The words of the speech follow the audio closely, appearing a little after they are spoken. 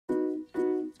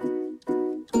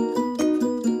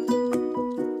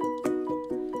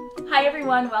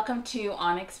everyone, welcome to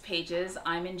ONYX Pages.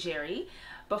 I'm Njeri.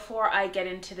 Before I get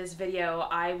into this video,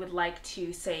 I would like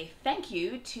to say thank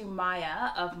you to Maya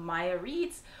of Maya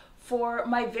Reads for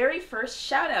my very first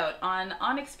shout out on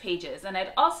ONYX Pages. And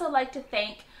I'd also like to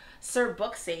thank Sir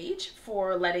Booksage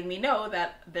for letting me know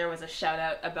that there was a shout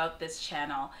out about this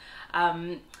channel.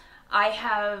 I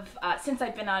have, since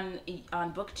I've been on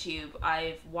BookTube,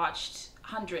 I've watched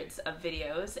hundreds of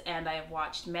videos, and I have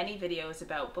watched many videos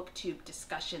about BookTube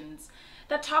discussions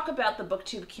that talk about the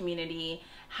BookTube community,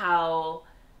 how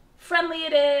friendly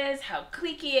it is, how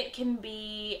cliquey it can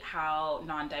be, how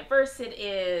non-diverse it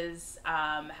is,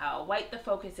 how white the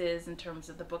focus is in terms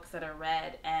of the books that are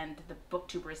read and the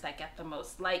booktubers that get the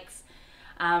most likes.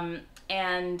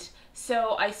 And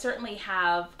so I certainly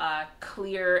have a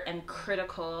clear and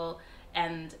critical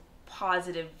and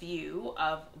positive view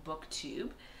of BookTube.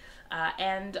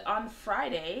 And on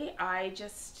Friday, I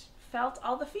just felt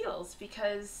all the feels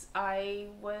because I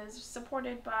was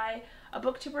supported by a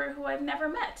booktuber who I've never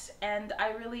met, and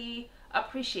I really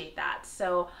appreciate that.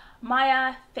 So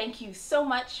Maya, thank you so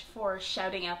much for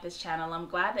shouting out this channel. I'm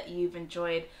glad that you've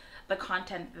enjoyed the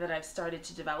content that I've started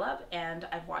to develop, and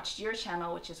I've watched your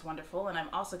channel, which is wonderful, and I'm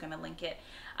also going to link it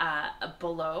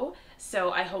below.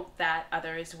 So I hope that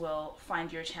others will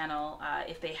find your channel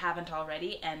if they haven't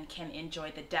already, and can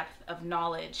enjoy the depth of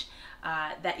knowledge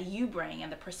that you bring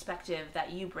and the perspective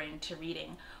that you bring to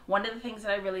reading. One of the things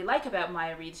that I really like about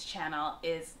Maya Reads' channel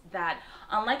is that,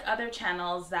 unlike other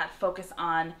channels that focus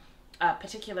on a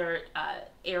particular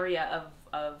area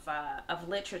of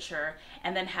literature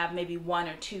and then have maybe one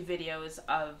or two videos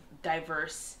of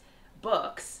diverse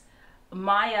books,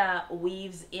 Maya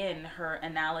weaves in her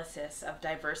analysis of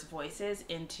diverse voices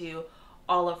into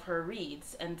all of her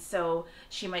reads. And so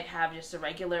she might have just a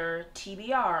regular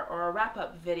TBR or a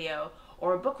wrap-up video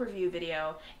or a book review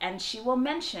video, and she will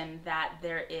mention that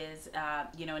there is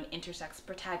you know, an intersex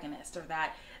protagonist, or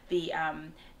that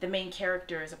the main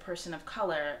character is a person of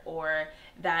color, or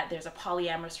that there's a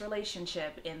polyamorous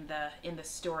relationship in the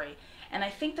story. And I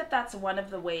think that that's one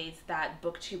of the ways that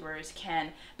booktubers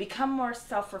can become more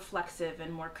self-reflexive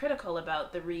and more critical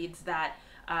about the reads that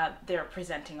they're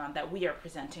presenting on, that we are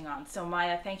presenting on. So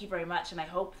Maya, thank you very much, and I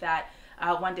hope that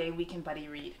one day we can buddy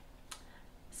read.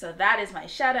 So that is my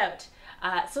shout out.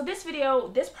 So this video,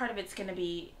 this part of it's going to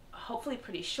be hopefully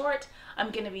pretty short. I'm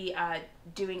going to be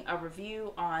doing a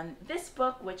review on this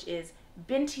book, which is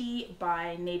Binti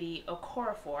by Nnedi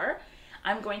Okorafor.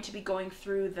 I'm going to be going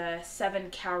through the 7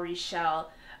 cowrie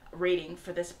shell rating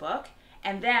for this book,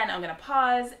 and then I'm going to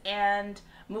pause and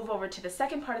move over to the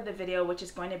second part of the video, which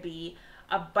is going to be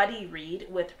a buddy read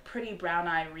with Pretty Brown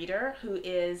Eye Reader, who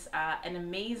is an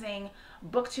amazing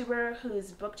booktuber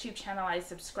whose booktube channel I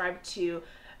subscribed to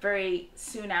very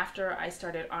soon after I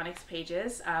started ONYX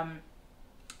Pages.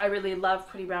 I really love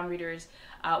Pretty Brown Reader's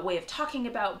way of talking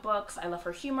about books. I love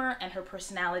her humor and her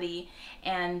personality,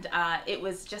 and it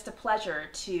was just a pleasure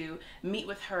to meet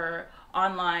with her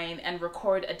online and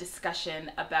record a discussion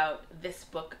about this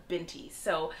book, Binti.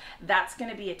 So that's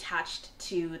going to be attached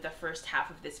to the first half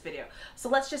of this video. So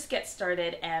let's just get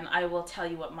started, and I will tell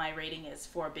you what my rating is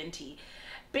for Binti.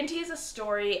 Binti is a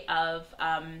story of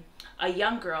a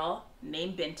young girl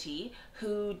named Binti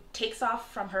who takes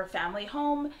off from her family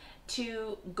home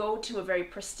to go to a very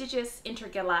prestigious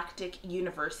intergalactic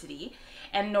university.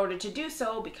 And in order to do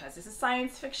so, because this is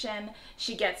science fiction,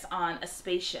 she gets on a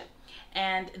spaceship.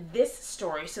 And this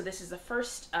story, so this is the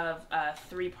first of a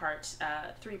three-part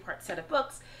set of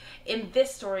books. In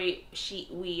this story,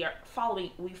 we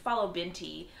follow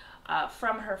Binti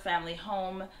from her family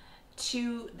home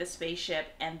to the spaceship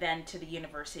and then to the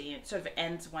university. It sort of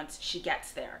ends once she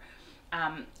gets there.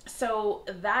 So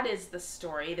that is the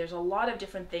story. There's a lot of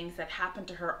different things that happen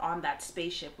to her on that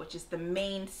spaceship, which is the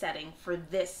main setting for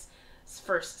this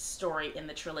first story in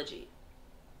the trilogy.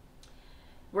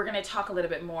 We're going to talk a little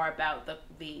bit more about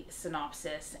the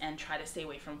synopsis and try to stay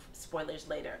away from spoilers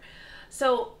later.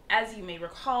 So, as you may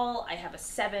recall, I have a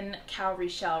 7 cowrie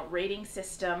shell rating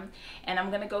system, and I'm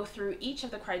going to go through each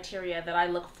of the criteria that I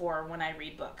look for when I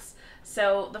read books.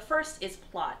 So, the first is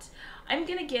plot. I'm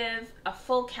going to give a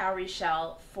full cowrie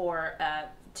shell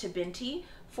to Binti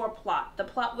for plot. The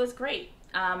plot was great.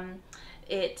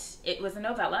 It was a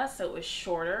novella, so it was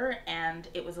shorter and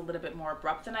it was a little bit more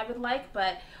abrupt than I would like,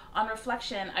 but on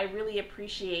reflection, I really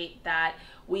appreciate that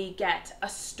we get a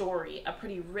story, a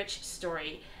pretty rich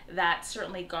story that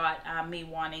certainly got me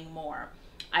wanting more.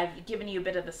 I've given you a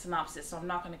bit of the synopsis, so I'm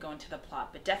not going to go into the plot,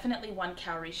 but definitely 1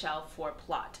 cowrie shell for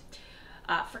plot.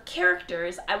 For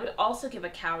characters, I would also give a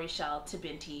cowrie shell to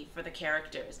Binti for the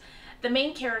characters. The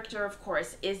main character, of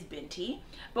course, is Binti,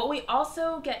 but we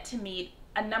also get to meet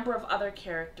a number of other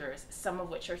characters, some of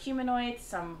which are humanoids,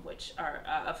 some of which are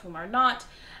of whom are not,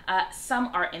 some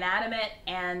are inanimate,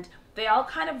 and they all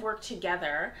kind of work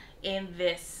together in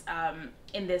this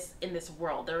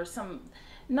world. There are some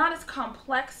not as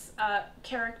complex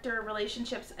character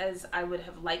relationships as I would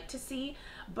have liked to see,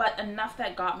 but enough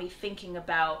that got me thinking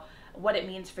about what it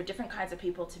means for different kinds of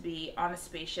people to be on a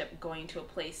spaceship going to a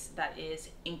place that is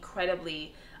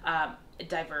incredibly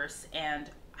diverse, and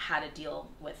how to deal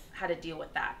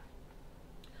with that.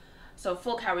 So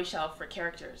full cowrie shell for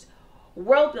characters.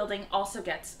 World building also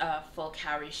gets a full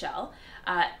cowrie shell.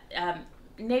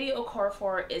 Nnedi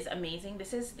Okorafor is amazing.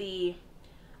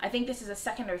 I think this is a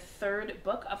second or third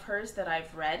book of hers that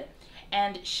I've read,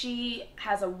 and she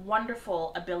has a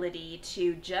wonderful ability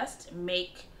to just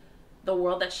make the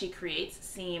world that she creates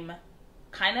seem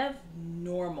kind of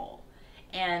normal,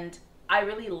 and I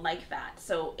really like that.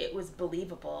 So it was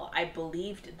believable. I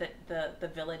believed that the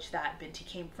village that Binti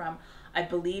came from. I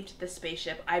believed the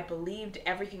spaceship. I believed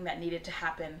everything that needed to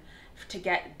happen to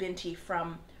get Binti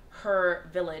from her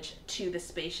village to the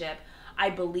spaceship. I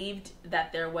believed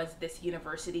that there was this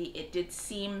university. It did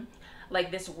seem like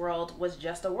this world was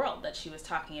just a world that she was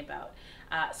talking about.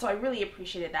 So I really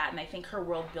appreciated that, and I think her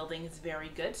world building is very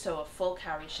good. So a full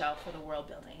cowrie shell for the world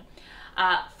building.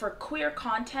 For queer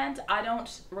content, I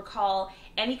don't recall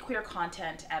any queer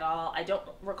content at all. I don't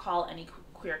recall any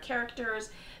queer characters.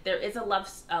 There is a love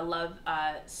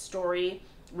story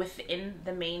within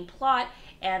the main plot,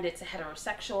 and it's a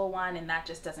heterosexual one, and that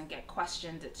just doesn't get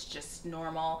questioned. It's just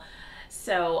normal.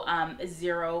 So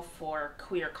 0 for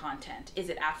queer content. Is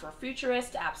it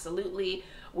Afrofuturist? Absolutely.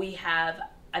 We have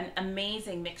an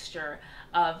amazing mixture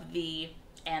of the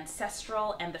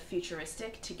ancestral and the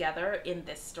futuristic together in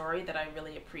this story that I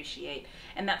really appreciate.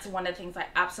 And that's one of the things I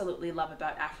absolutely love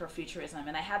about Afrofuturism.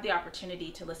 And I had the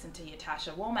opportunity to listen to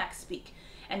Natasha Womack speak.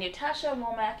 And Natasha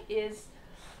Womack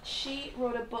she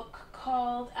wrote a book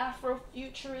called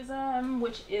Afrofuturism,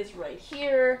 which is right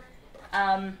here.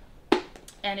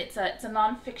 And it's a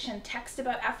nonfiction text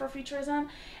about Afrofuturism.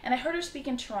 And I heard her speak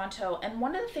in Toronto, and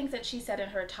one of the things that she said in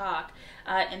her talk,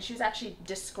 and she was actually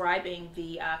describing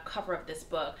the cover of this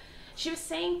book, she was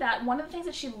saying that one of the things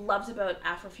that she loves about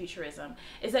Afrofuturism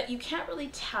is that you can't really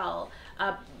tell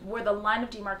where the line of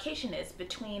demarcation is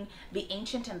between the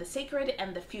ancient and the sacred,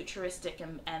 and the futuristic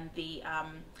and the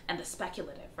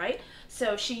speculative, right?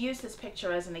 So she used this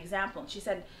picture as an example, and she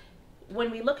said, when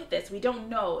we look at this, we don't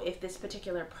know if this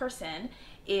particular person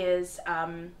is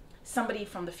somebody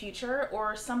from the future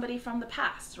or somebody from the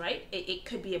past, right? It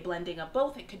could be a blending of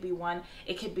both. It could be one,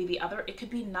 it could be the other, it could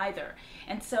be neither.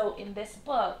 And so in this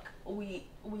book, we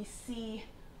see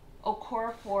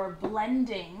Okorafor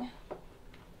blending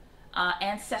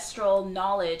ancestral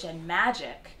knowledge and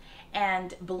magic,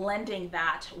 and blending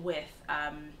that with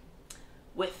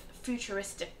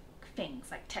futuristic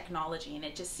things like technology, and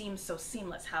it just seems so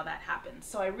seamless how that happens.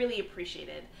 So I really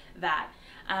appreciated that.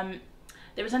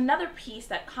 There was another piece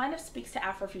that kind of speaks to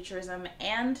Afrofuturism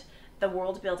and the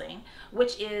world building,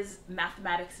 which is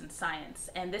mathematics and science.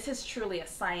 And this is truly a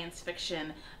science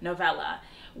fiction novella.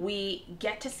 We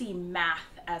get to see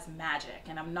math as magic,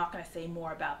 and I'm not going to say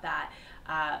more about that,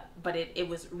 but it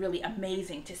was really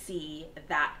amazing to see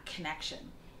that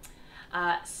connection.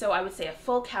 So I would say a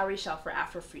full cowrie shell for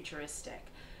Afrofuturistic.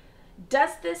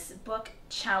 Does this book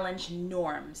challenge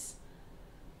norms?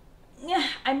 Yeah,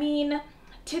 I mean,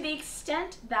 to the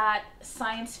extent that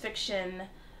science fiction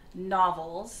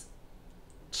novels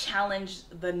challenge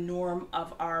the norm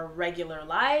of our regular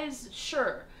lives,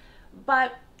 sure.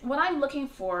 But what I'm looking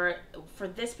for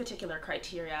this particular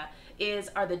criteria is,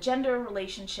 are the gender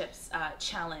relationships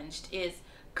challenged? Is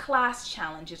class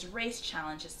challenges, race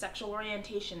challenges, sexual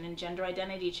orientation and gender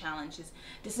identity challenges,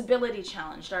 disability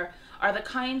challenged? Are the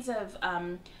kinds of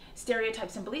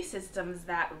stereotypes and belief systems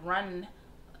that run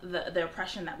the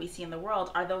oppression that we see in the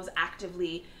world, are those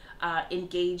actively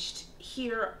engaged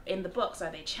here in the books?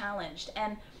 Are they challenged?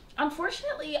 And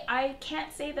unfortunately, I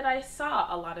can't say that I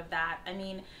saw a lot of that. I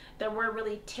mean, there were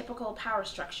really typical power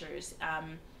structures,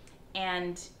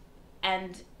 and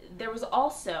there's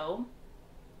also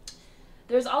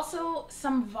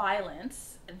some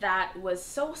violence that was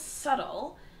so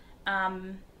subtle,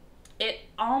 it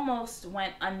almost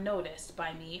went unnoticed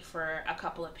by me for a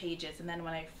couple of pages. And then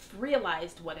when I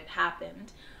realized what had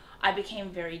happened, I became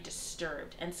very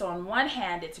disturbed. And so on one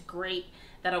hand, it's great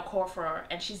that Okorafor,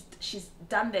 and she's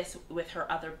done this with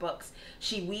her other books,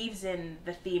 she weaves in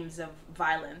the themes of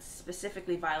violence,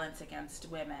 specifically violence against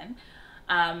women,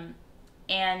 and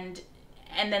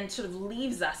then sort of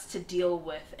leaves us to deal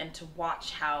with and to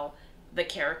watch how the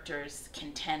characters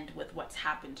contend with what's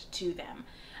happened to them.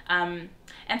 And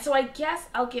so I guess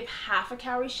I'll give half a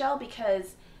cowrie shell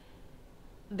because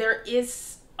there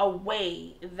is a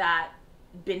way that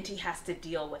Binti has to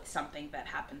deal with something that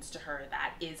happens to her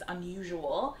that is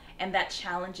unusual and that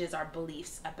challenges our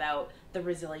beliefs about the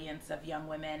resilience of young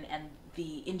women and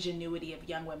the ingenuity of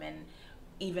young women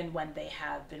even when they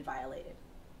have been violated.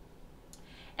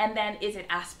 And then, is it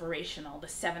aspirational? The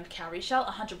seventh cowrie shell,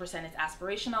 100% is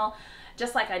aspirational,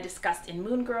 just like I discussed in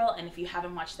Moon Girl. And if you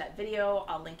haven't watched that video,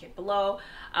 I'll link it below.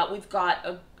 We've got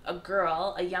a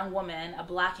girl, a young woman, a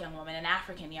black young woman, an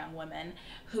African young woman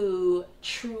who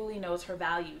truly knows her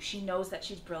value. She knows that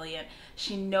she's brilliant.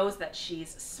 She knows that she's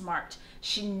smart.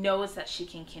 She knows that she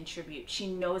can contribute. She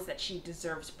knows that she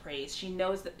deserves praise. She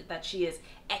knows that she is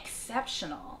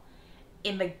exceptional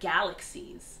in the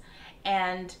galaxies.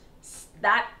 And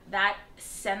that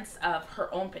sense of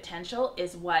her own potential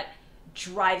is what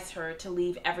drives her to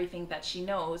leave everything that she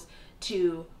knows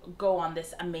to go on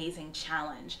this amazing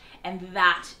challenge. And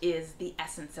that is the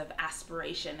essence of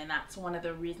aspiration. And that's one of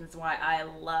the reasons why I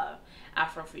love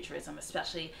Afrofuturism,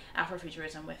 especially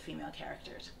Afrofuturism with female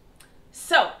characters.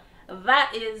 So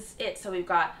that is it. So we've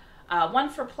got one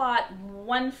for plot,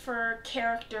 one for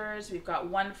characters, we've got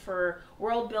one for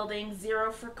world building,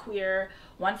 0 for queer,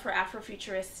 one for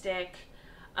Afrofuturistic,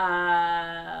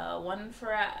 one for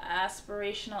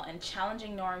aspirational, and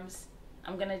challenging norms.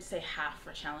 I'm going to say half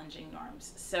for challenging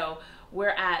norms. So we're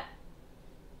at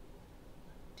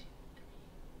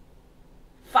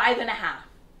 5.5,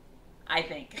 I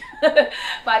think.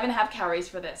 5.5 calories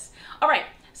for this. All right.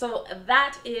 So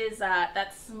that is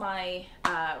that's my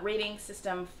rating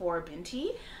system for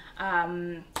Binti.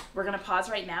 We're gonna pause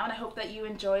right now, and I hope that you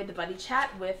enjoyed the buddy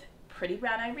chat with Pretty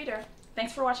Brown Eyed Reader.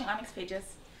 Thanks for watching ONYX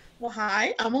Pages. Well,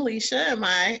 hi, I'm Alicia, and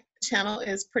my channel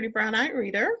is Pretty Brown Eyed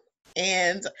Reader,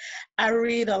 and I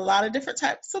read a lot of different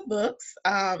types of books,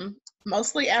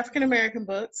 mostly African American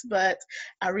books, but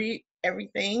I read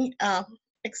everything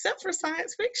except for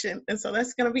science fiction, and so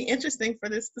that's going to be interesting for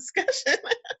this discussion.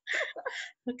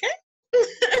 Okay.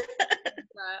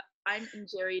 I'm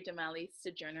Nnedi Okorafor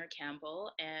Sojourner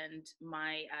Campbell, and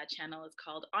my channel is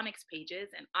called ONYX Pages,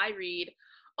 and I read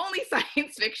only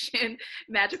science fiction,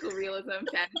 magical realism,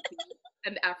 fantasy,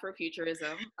 and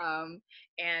Afrofuturism.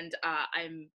 And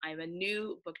I'm a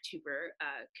new booktuber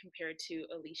compared to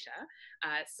Alicia,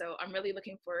 so I'm really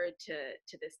looking forward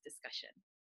to this discussion.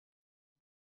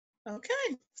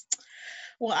 Okay.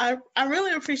 Well, I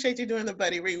really appreciate you doing the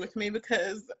buddy read with me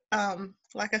because,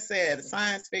 like I said,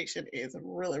 science fiction is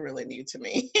really, really new to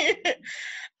me.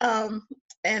 And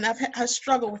I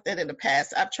struggled with it in the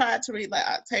past. I've tried to read like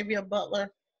Octavia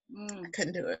Butler. I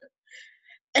couldn't do it.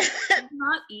 It's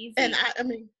not easy. And I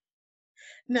mean,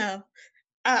 no.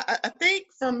 I think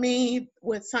for me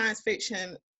with science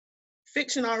fiction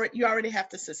you already have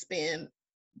to suspend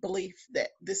belief that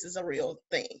this is a real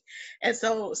thing, and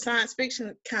so science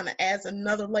fiction kind of adds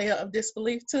another layer of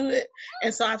disbelief to it,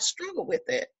 and so I've struggled with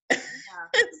it. Yeah.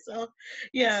 So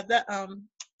yeah, that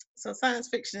so science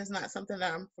fiction is not something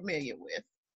that I'm familiar with.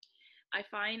 I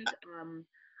find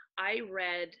I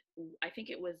read, I think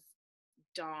it was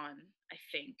Dawn, I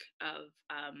think,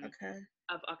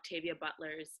 of Octavia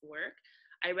Butler's work.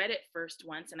 I read it first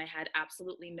once and I had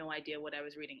absolutely no idea what I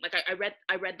was reading. Like I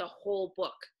read the whole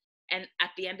book, and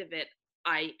at the end of it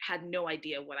I had no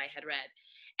idea what I had read.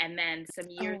 And then some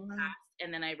years passed,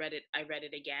 and then I read it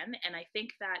again, and I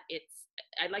think that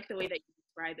I like the way that you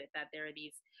describe it, that there are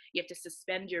these, you have to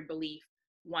suspend your belief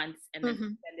once and then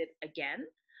suspend it again.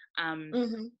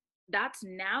 That's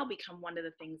now become one of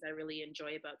the things I really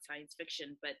enjoy about science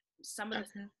fiction. But some of the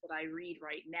stuff that I read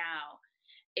right now,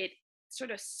 it sort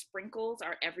of sprinkles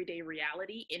our everyday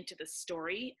reality into the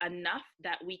story enough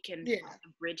that we can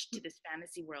bridge to this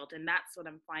fantasy world. And that's what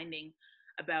I'm finding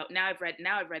about now. I've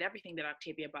read everything that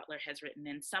Octavia Butler has written,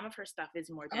 and some of her stuff is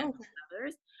more dense than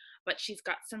others, but she's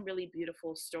got some really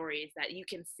beautiful stories that you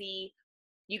can see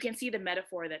the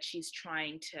metaphor that she's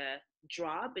trying to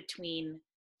draw between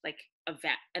like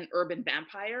an urban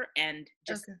vampire and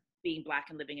just being Black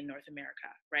and living in North America,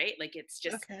 right? Like it's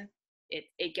just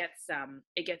it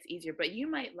gets easier. But you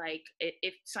might like,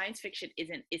 if science fiction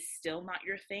is still not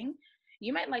your thing,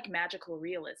 you might like magical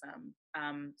realism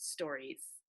stories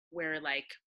where like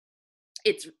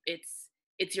it's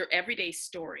your everyday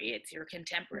story, it's your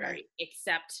contemporary,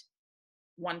 except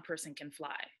one person can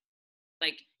fly.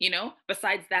 Like,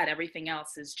 besides that, everything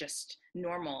else is just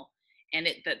normal. And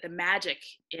the magic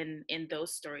in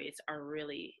those stories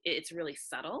it's really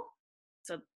subtle.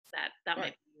 So that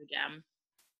might be your gem.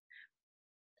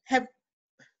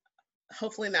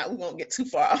 hopefully not, we won't get too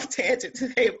far off tangent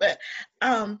today, but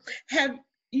have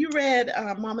you read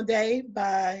Mama Day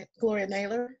by Gloria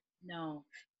Naylor? No.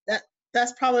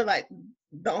 That's probably like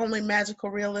the only magical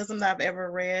realism that I've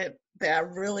ever read that I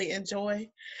really enjoy.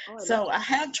 Oh, I love So I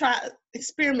have tried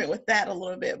experiment with that a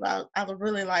little bit, but I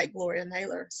really like Gloria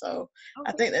Naylor. So it. I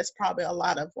Okay. think that's probably a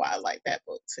lot of why I like that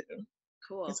book too.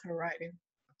 Cool. Is her writing.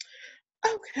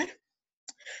 Okay.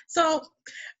 So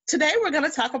today we're going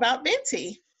to talk about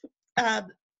Binti,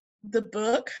 the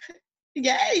book.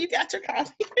 Yay, you got your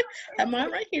copy. I have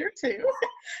mine right here too.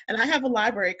 And I have a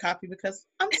library copy because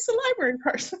I'm just a library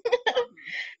person.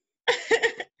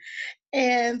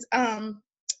 And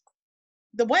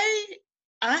the way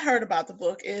I heard about the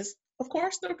book is, of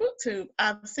course, through BookTube.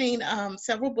 I've seen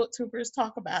several BookTubers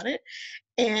talk about it.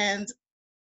 And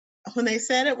when they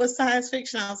said it was science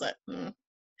fiction, I was like,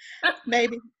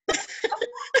 maybe.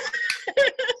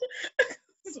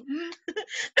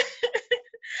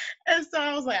 And so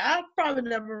I was like, I'll probably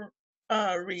never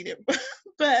read it.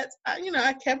 But,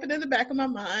 I kept it in the back of my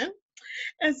mind.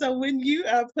 And so when you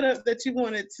put up that you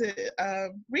wanted to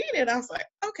read it, I was like,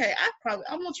 okay,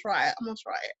 I'm going to try it. I'm going to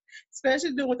try it.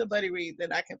 Especially doing with the buddy read,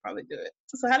 then I can probably do it.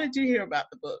 So how did you hear about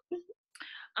the book?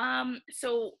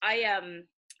 So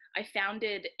I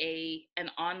founded an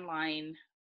online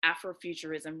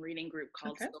Afrofuturism reading group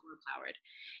called Okay. SOULar Powered,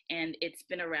 and it's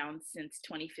been around since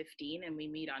 2015, and we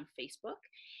meet on Facebook.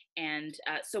 And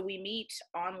so we meet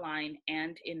online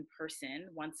and in person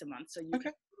once a month. So you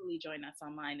can totally join us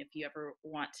online if you ever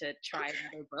want to try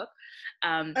another book.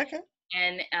 Okay.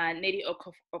 And Nnedi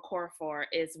Okorafor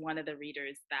is one of the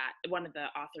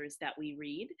authors that we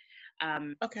read.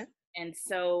 Okay. And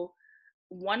so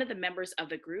one of the members of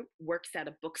the group works at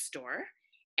a bookstore,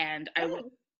 and I went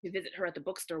to visit her at the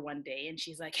bookstore one day, and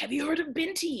she's like, have you heard of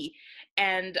Binti?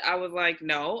 And I was like,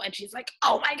 no. And she's like,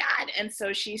 oh my God. And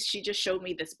so she just showed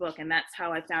me this book, and that's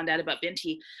how I found out about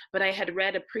Binti. But I had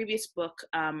read a previous book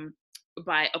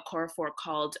by Okorafor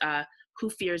called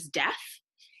Who Fears Death?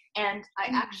 And I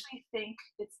actually think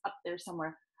it's up there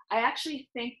somewhere. I actually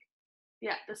think,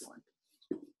 yeah, this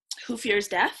one, Who Fears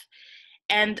Death?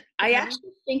 And I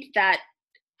actually think that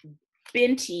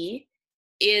Binti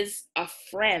is a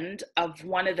friend of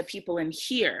one of the people in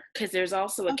here, because there's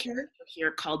also a character here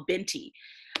called Binti.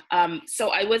 So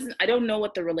I don't know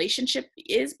what the relationship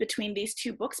is between these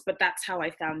two books, but that's how I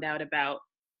found out about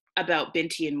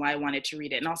Binti and why I wanted to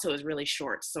read it. And also it was really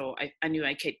short, so I knew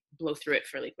I could blow through it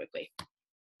fairly quickly.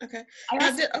 Okay. I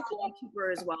also saw a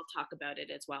YouTuber as well talk about it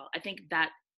as well. I think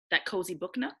that Cozy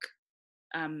Book Nook,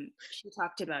 she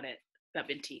talked about it, about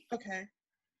Binti. Okay.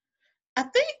 I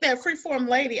think that Freeform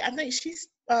Lady, I think she's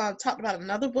talked about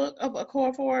another book of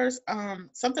Okorafor's,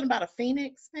 something about a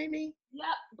phoenix, maybe?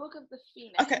 Yeah, Book of the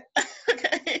Phoenix. Okay.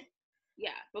 Okay.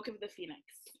 Yeah, Book of the Phoenix.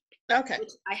 Okay.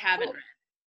 Which I haven't read.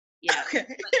 Yeah. Okay.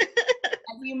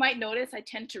 As you might notice, I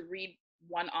tend to read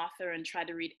one author and try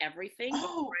to read everything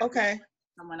before I read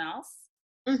someone else.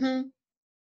 Mm-hmm.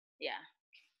 Yeah.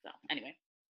 So anyway.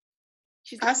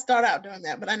 I start out doing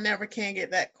that, but I never can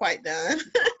get that quite done.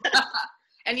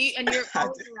 And you're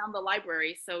always around the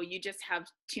library, so you just have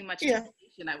too much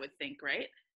temptation, I would think, right?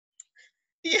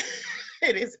 Yeah,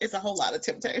 it is. It's a whole lot of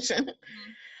temptation.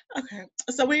 Okay,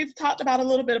 so we've talked about a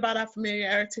little bit about our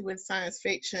familiarity with science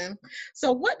fiction.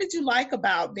 So what did you like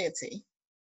about Binti?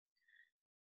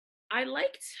 I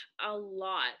liked a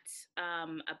lot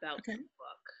about the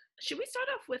book. Should we start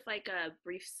off with like a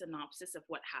brief synopsis of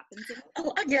what happens in it?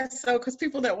 Oh, I guess so, because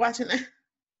people that are watching it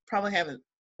probably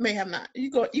may have not.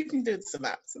 You can do the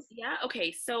synopsis. Yeah,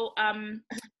 okay. So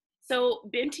so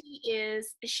Binti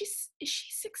is she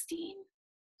 16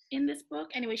 in this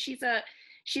book? Anyway, she's a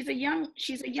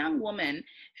young woman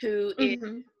who is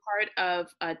part of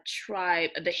a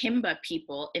tribe, the Himba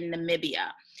people in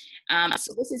Namibia.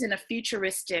 So this is in a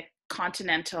futuristic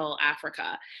continental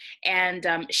Africa, and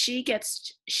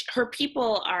her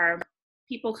people are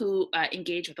people who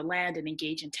engage with the land and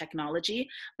engage in technology,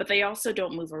 but they also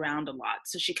don't move around a lot.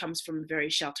 So she comes from a very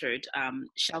sheltered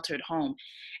home.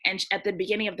 And at the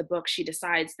beginning of the book, she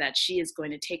decides that she is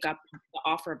going to take up the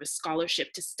offer of a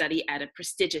scholarship to study at a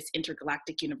prestigious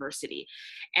intergalactic university.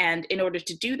 And in order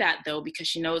to do that, though, because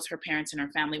she knows her parents and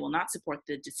her family will not support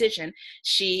the decision,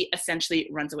 she essentially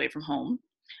runs away from home.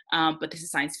 But this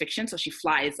is science fiction, so she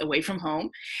flies away from home,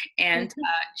 and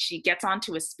she gets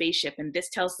onto a spaceship, and this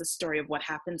tells the story of what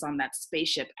happens on that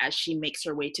spaceship as she makes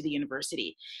her way to the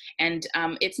university. And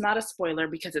it's not a spoiler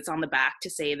because it's on the back to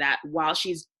say that while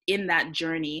she's in that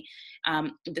journey,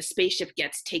 the spaceship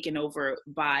gets taken over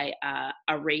by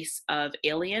a race of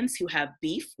aliens who have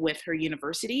beef with her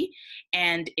university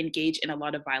and engage in a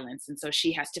lot of violence. And so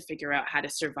she has to figure out how to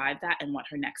survive that and what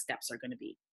her next steps are going to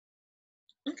be.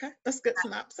 Okay, that's good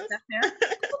synopsis. That's fair?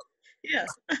 Yeah.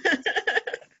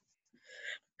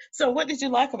 So what did you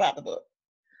like about the book?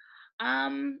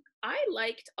 I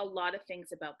liked a lot of things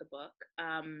about the book.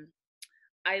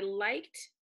 I liked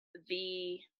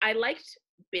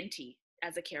Binti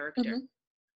as a character. Mm-hmm.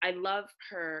 I love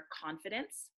her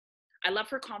confidence. I love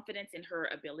her confidence in her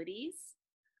abilities.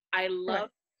 I love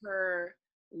her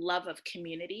love of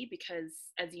community because,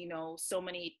 as you know,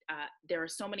 there are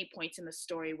so many points in the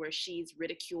story where she's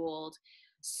ridiculed,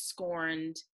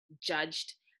 scorned,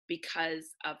 judged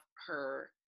because of her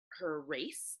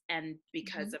race and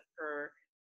because Mm-hmm. of her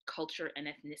culture and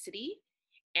ethnicity.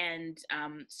 And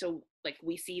so like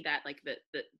we see that like the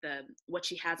what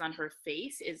she has on her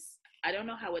face is, I don't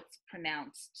know how it's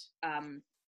pronounced,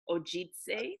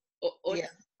 ojitse, Yeah.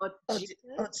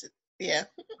 ojitse, Yeah.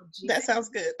 That ojitse. sounds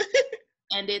good.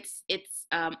 And it's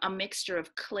a mixture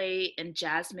of clay and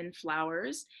jasmine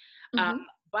flowers, um, Mm-hmm.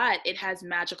 but it has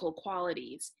magical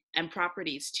qualities and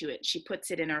properties to it. She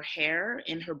puts it in her hair,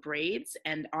 in her braids,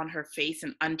 and on her face,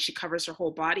 and she covers her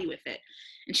whole body with it.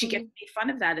 And she gets made fun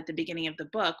of that at the beginning of the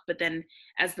book, but then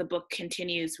as the book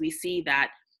continues, we see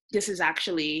that this is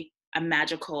actually a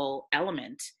magical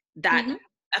element that Mm-hmm.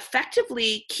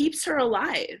 effectively keeps her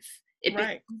alive. It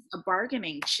Right. becomes a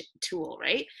bargaining tool,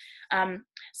 right?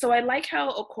 So I like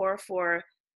how Okorafor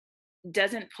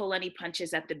doesn't pull any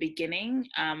punches at the beginning,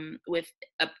 with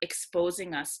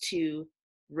exposing us to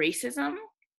racism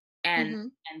and Mm-hmm.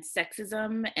 and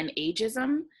sexism and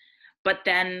ageism, but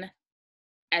then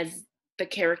as the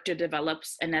character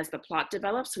develops and as the plot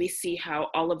develops, we see how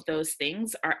all of those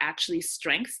things are actually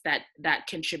strengths that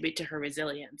contribute to her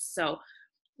resilience. So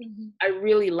Mm-hmm. I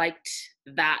really liked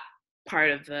that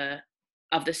part of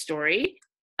the story.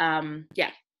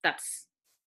 Yeah, that's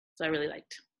so I really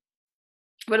liked.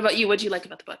 What about you? What did you like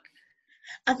about the book?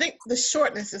 I think the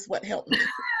shortness is what helped me.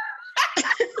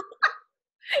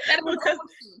 That was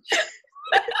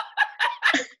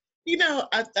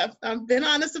Because I've been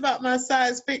honest about my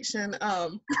science fiction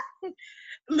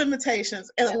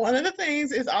limitations, and one of the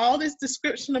things is all this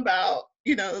description about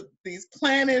these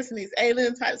planets and these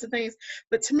alien types of things.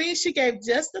 But to me, she gave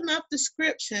just enough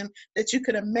description that you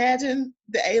could imagine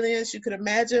the aliens, you could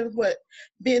imagine what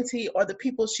Binti or the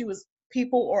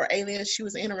people or aliens she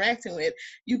was interacting with.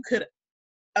 You could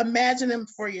imagine them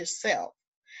for yourself.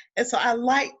 And so I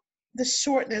like the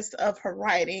shortness of her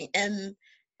writing and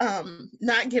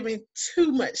not giving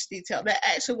too much detail. That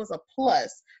actually was a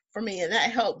plus for me, and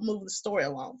that helped move the story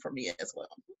along for me as well.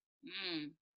 Mm,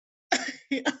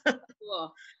 Yeah.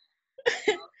 cool.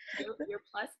 Your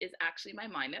plus is actually my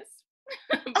minus.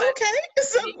 But Okay,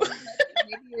 so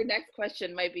maybe your next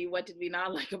question might be, what did we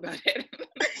not like about it?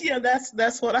 yeah,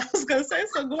 that's what I was gonna say.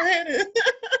 So go ahead. I didn't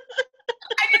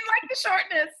like the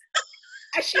shortness.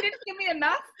 She didn't give me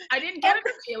enough. I didn't get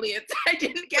enough aliens. I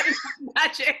didn't get enough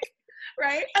magic.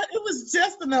 Right? It was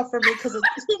just enough for me because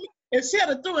if she had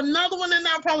to throw another one in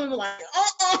there, I'd probably be like,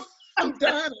 I'm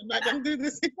done. I'm not gonna do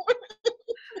this anymore.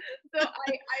 So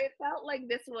I felt like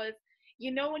this was,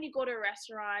 when you go to a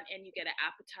restaurant and you get an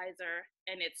appetizer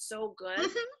and it's so good,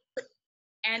 Mm-hmm.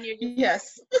 and you're just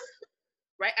Yes.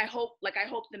 right. I hope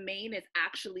the main is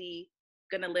actually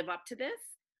gonna live up to this.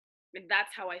 Like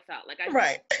that's how I felt. Like I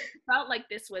Right. felt like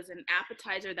this was an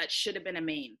appetizer that should have been a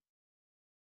main.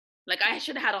 Like I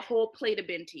should have had a whole plate of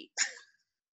Binti,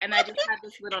 and I just had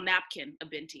this little napkin of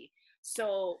Binti.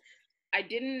 So I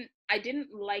didn't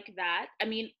like that. I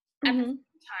mean, at the Mm-hmm.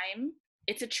 same time,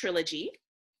 it's a trilogy.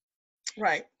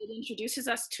 Right. It introduces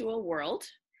us to a world.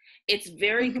 It's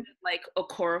very Mm-hmm. good, like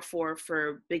Okorafor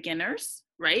for beginners,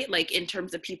 right? Like in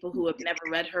terms of people who have never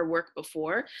read her work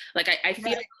before. Like I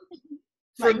feel Right.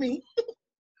 for Like me.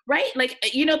 right, like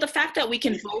the fact that we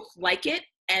can both like it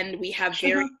and we have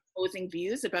very Uh-huh. opposing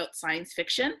views about science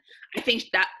fiction. I think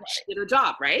that she did her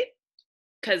job, right?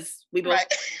 Because Right.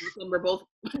 we're both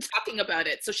talking about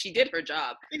it, so she did her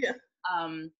job. Yeah.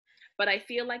 But I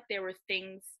feel like there were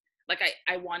things like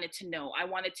I wanted to know.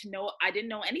 I don't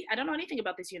know anything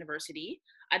about this university.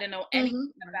 I don't know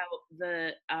anything Mm-hmm.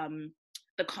 about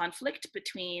the conflict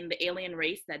between the alien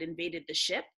race that invaded the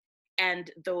ship and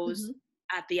those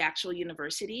Mm-hmm. at the actual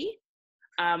university.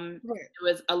 Right. There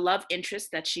was a love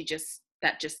interest that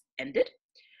just ended.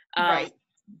 Um, Right.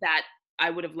 that I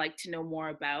would have liked to know more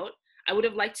about. I would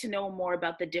have liked to know more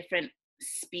about the different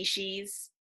species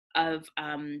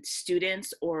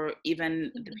students or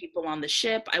even the people on the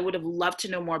ship. I would have loved to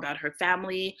know more about her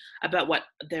family, about what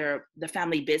the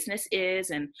family business is,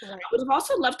 and Right. I would have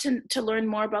also loved to learn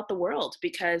more about the world,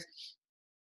 because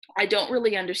I don't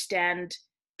really understand.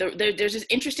 There's this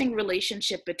interesting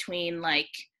relationship between like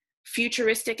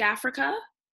futuristic Africa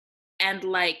and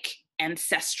like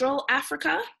ancestral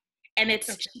Africa, and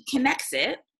she connects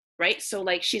it, right? So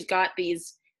like she's got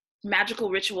these magical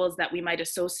rituals that we might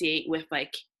associate with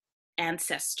like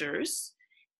ancestors,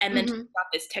 and then she's got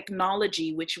this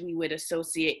technology which we would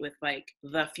associate with like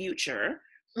the future,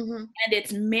 and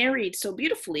it's married so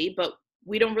beautifully, but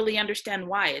we don't really understand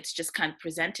why. It's just kind of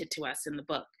presented to us in the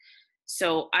book.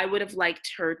 So I would have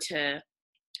liked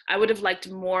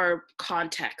more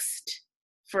context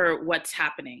for what's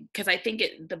happening, because I think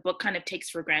the book kind of takes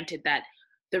for granted that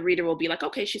the reader will be like,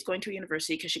 okay, she's going to a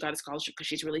university because she got a scholarship because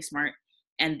she's really smart,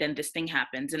 and then this thing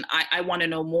happens, and I want to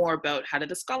know more about how do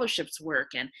the scholarships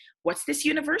work, and what's this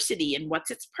university, and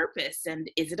what's its purpose, and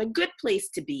is it a good place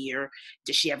to be, or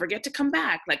does she ever get to come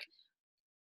back, like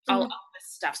all this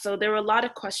stuff. So there were a lot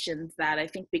of questions that I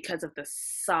think, because of the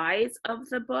size of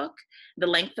the book, the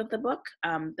length of the book,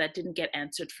 that didn't get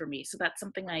answered for me. So that's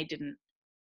something I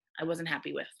wasn't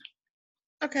happy with.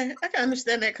 Okay, I can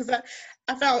understand that, because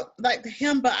I felt like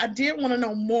him, but I did want to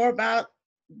know more about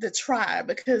the tribe,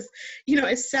 because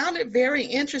it sounded very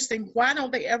interesting. Why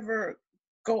don't they ever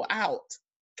go out,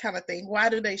 kind of thing? Why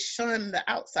do they shun the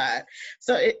outside?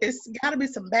 So it's got to be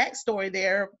some backstory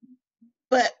there.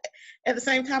 But at the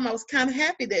same time, I was kind of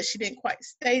happy that she didn't quite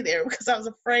stay there, because I was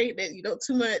afraid that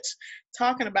too much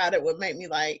talking about it would make me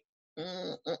like,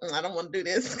 I don't want to do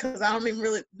this, because I don't even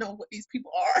really know what these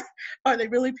people are. Are they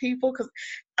really people? Because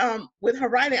with her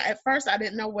writing, at first I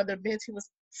didn't know whether Binti was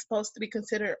supposed to be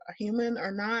considered a human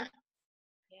or not,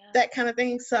 that kind of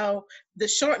thing. So the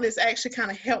shortness actually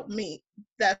kind of helped me.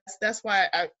 That's why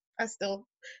I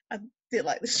did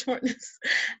like the shortness.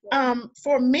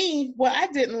 For me, what I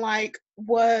didn't like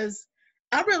was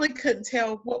I really couldn't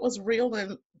tell what was real,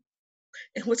 and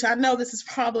which I know this is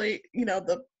probably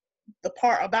the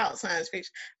part about science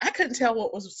fiction. I couldn't tell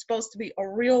what was supposed to be a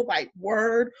real like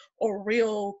word or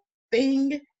real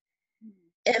thing,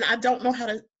 and I don't know how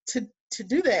to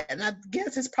do that. And I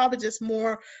guess it's probably just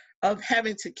more of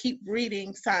having to keep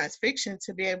reading science fiction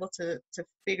to be able to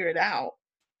figure it out.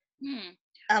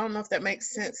 I don't know if that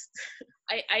makes sense.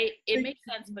 It makes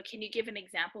sense, but can you give an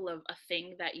example of a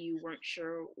thing that you weren't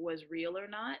sure was real or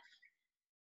not?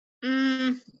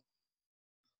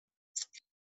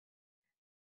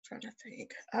 Trying to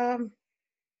think.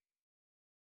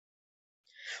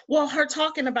 Well, her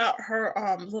talking about her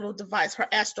little device, her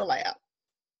astrolab.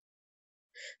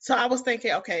 So I was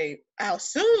thinking, okay, I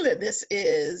assume that this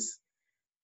is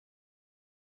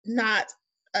not.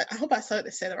 I hope I said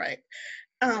it right.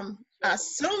 I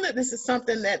assume that this is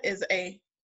something that is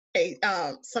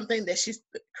something that she's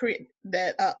created,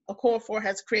 that Okorafor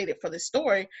has created for this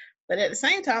story. But at the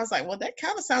same time, I was like, well, that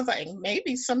kind of sounds like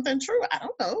maybe something true. I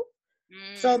don't know.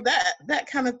 So that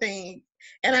kind of thing.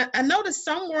 And I noticed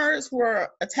some words were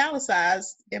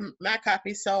italicized in my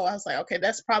copy. So I was like, okay,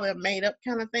 that's probably a made up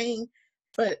kind of thing.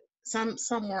 But some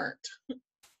weren't.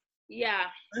 Yeah.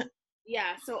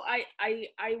 So I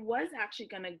was actually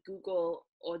gonna Google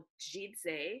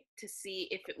Ojidze to see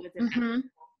if it was an actual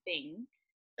thing.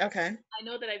 Okay. I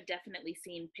know that I've definitely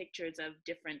seen pictures of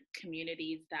different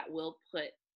communities that will put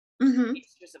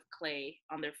mixtures of clay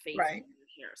on their face and their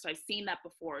hair. So I've seen that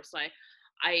before. So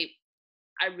I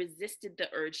resisted the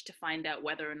urge to find out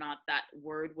whether or not that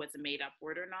word was a made up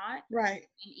word or not. Right.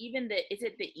 And even is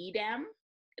it the Edam?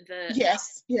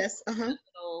 Yes. The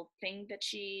little thing that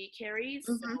she carries.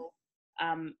 So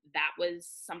that was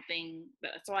something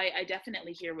so I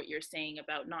definitely hear what you're saying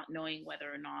about not knowing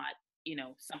whether or not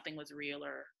something was real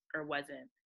or wasn't.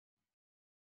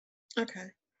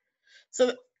 Okay.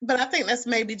 So, but I think that's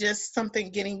maybe just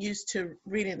something getting used to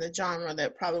reading the genre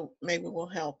that probably maybe will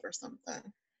help or something.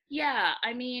 Yeah,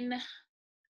 I mean,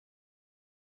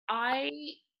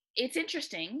 it's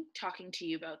interesting talking to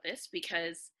you about this,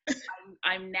 because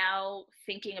I'm now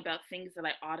thinking about things that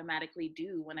I automatically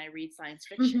do when I read science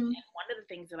fiction. And one of the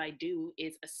things that I do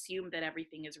is assume that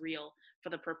everything is real for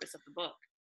the purpose of the book.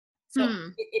 So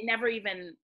it never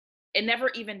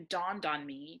even dawned on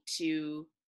me to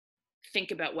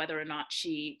think about whether or not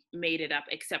she made it up,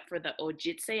 except for the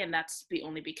Ojitse, and that's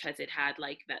only because it had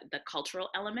like the cultural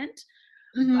element.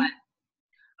 But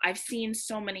I've seen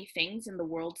so many things in the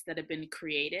worlds that have been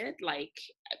created, like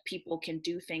people can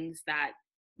do things that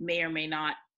may or may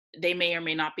not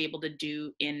be able to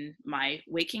do in my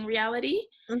waking reality.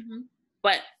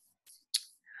 But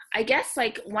I guess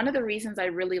like one of the reasons I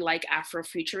really like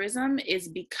Afrofuturism is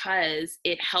because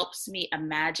it helps me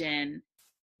imagine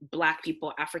Black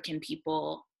people, African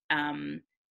people,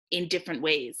 in different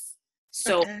ways.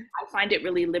 So Okay. I find it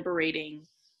really liberating.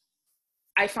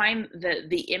 I find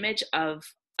the image of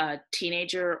a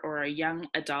teenager or a young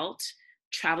adult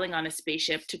traveling on a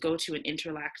spaceship to go to an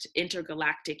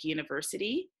intergalactic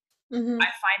university. I Mm-hmm.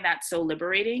 find that so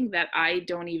liberating that I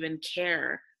don't even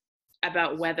care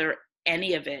about whether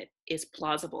any of it is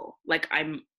plausible. Like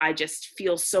I just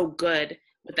feel so good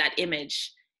with that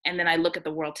image. And then I look at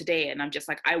the world today and I'm just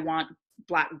like, I want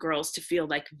Black girls to feel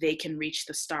like they can reach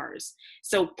the stars.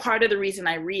 So part of the reason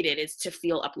I read it is to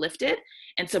feel uplifted.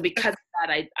 And so because of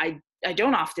that, I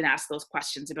don't often ask those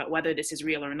questions about whether this is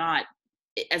real or not.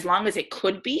 As long as it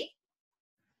could be,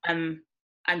 I'm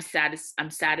I'm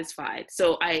satisfied.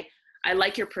 So I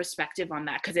like your perspective on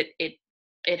that because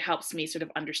it helps me sort of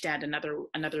understand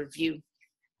another view.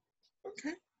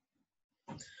 Okay.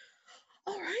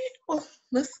 All right. Well,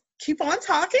 let's keep on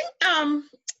talking.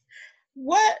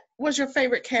 What was your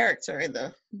favorite character in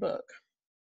the book?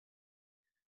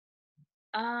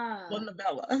 Ah, Well,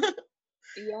 novella.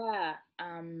 yeah.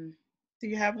 Do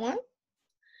you have one?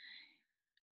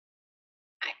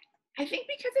 I think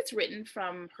because it's written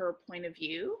from her point of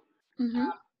view, Mm-hmm.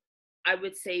 I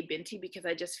would say Binti because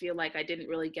I just feel like I didn't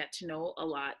really get to know a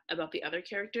lot about the other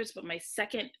characters. But my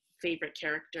second favorite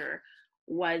character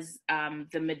was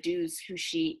the Meduse, who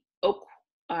she Oh,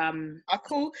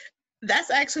 cool. That's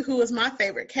actually who was my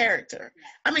favorite character.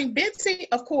 I mean, Binti,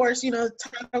 of course,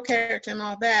 title character and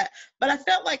all that, but I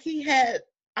felt like he had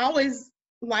I always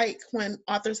like when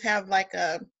authors have like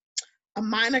a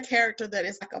minor character that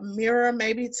is like a mirror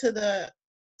maybe to the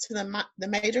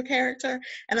major character,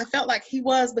 and I felt like he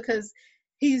was because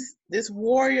he's this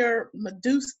warrior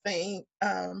Medusa thing,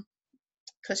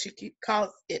 because she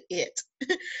calls it.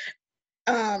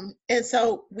 And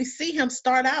so we see him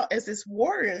start out as this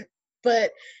warrior,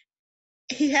 but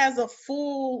he has a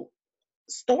full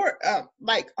story,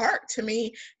 like arc to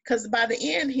me, because by the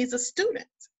end he's a student,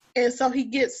 and so he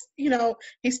gets,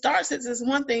 he starts as this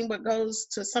one thing but goes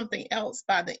to something else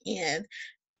by the end.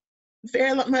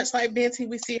 Very much like Binti,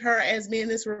 we see her as being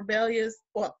this rebellious,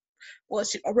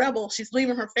 she's a rebel. She's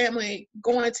leaving her family,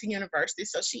 going to university.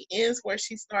 So she ends where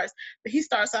she starts, but he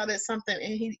starts out as something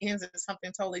and he ends as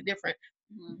something totally different,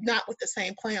 not with the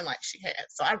same plan like she had.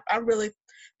 So I really,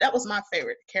 that was my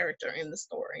favorite character in the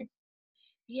story.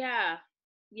 yeah.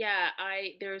 Yeah,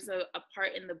 there's a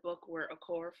part in the book where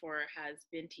Okorafor has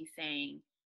Binti saying,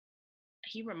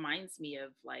 he reminds me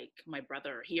of like my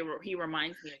brother. He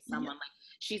reminds me of Yeah. someone. Like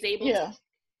she's able to Yeah.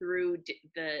 through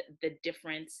the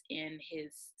difference in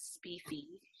his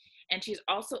species, and she's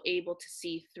also able to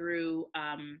see through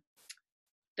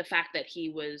the fact that he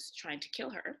was trying to kill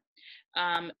her,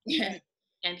 Okay.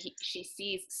 and she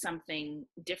sees something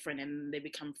different, and they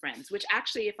become friends. Which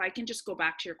actually, if I can just go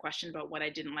back to your question about what I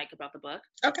didn't like about the book,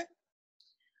 Okay.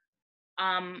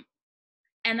 um,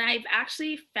 and I've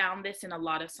actually found this in a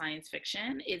lot of science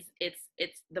fiction, is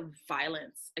it's the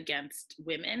violence against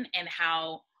women and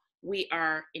how we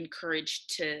are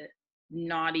encouraged to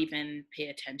not even pay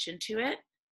attention to it.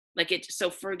 Like it, so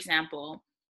for example,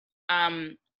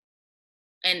 um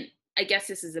and I guess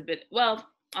this is a bit, well,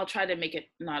 I'll try to make it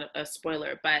not a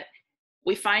spoiler, but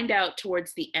we find out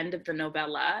towards the end of the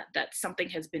novella that something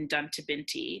has been done to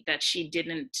Binti that she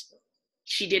didn't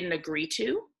agree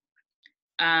to.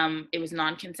 It was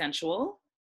non-consensual,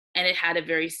 and it had a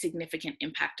very significant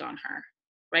impact on her,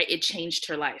 right? It changed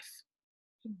her life.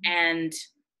 Mm-hmm. And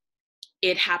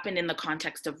it happened in the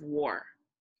context of war,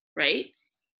 right?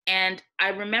 And I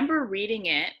remember reading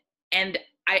it, and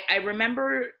I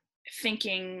remember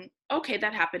thinking, okay,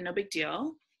 that happened, no big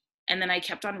deal. And then I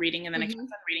kept on reading, and then I kept Mm-hmm.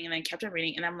 on reading, and then I kept on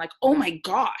reading, and I'm like, oh my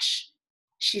gosh,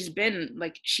 she's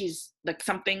like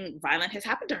something violent has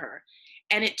happened to her.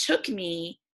 And it took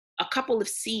me a couple of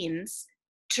scenes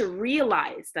to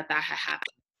realize that that had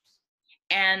happened.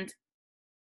 And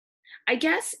I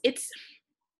guess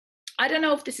I don't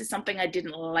know if this is something I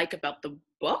didn't like about the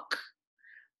book,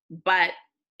 but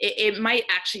it might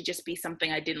actually just be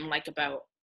something I didn't like about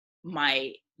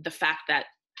the fact that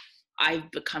I've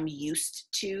become used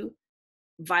to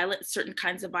certain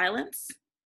kinds of violence,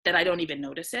 that I don't even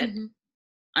notice it Mm-hmm.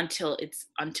 until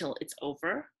it's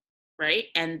over, right?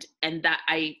 And that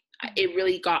it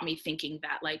really got me thinking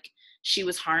that like she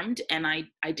was harmed and I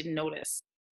didn't notice.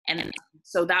 And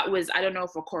so that was, I don't know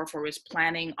if Okorafor was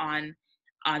planning on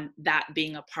that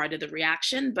being a part of the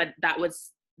reaction, but that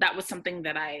was something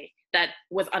that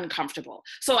was uncomfortable.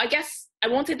 So I guess I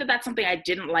won't say that that's something I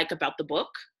didn't like about the book,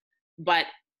 but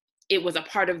it was a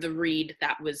part of the read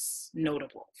that was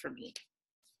notable for me.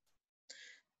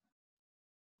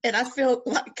 And I feel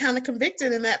like kind of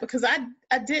convicted in that, because I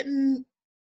didn't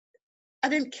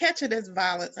catch it as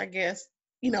violence, I guess,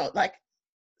 like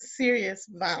serious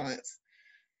violence.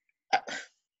 I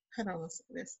don't want to say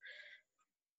this.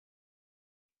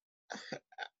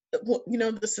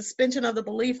 The suspension of the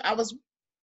belief. I was,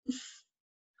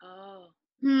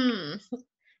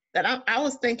 that I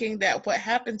was thinking that what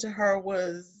happened to her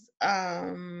was, I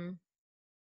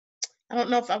don't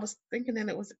know if I was thinking that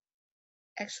it was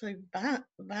actually violent.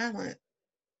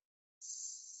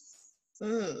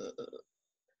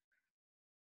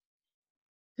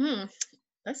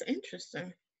 That's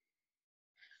interesting.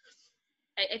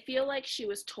 I feel like she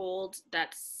was told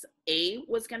that A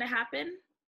was going to happen.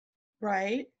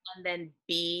 Right. And then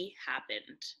B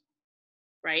happened.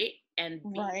 Right. And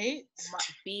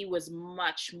B was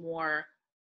much more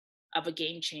of a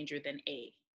game changer than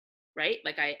A. Right.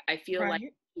 Like I feel like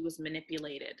she was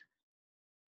manipulated.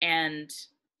 And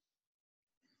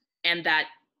that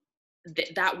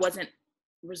wasn't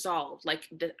resolved. Like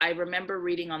I remember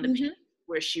reading on the page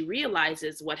where she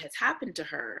realizes what has happened to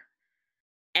her.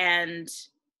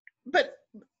 But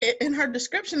in her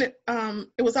description, it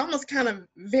was almost kind of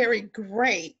very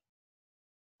gray.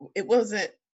 It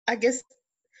wasn't, I guess,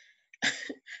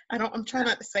 I'm trying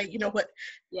not to say, what.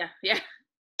 Yeah.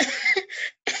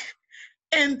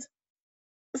 And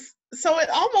so it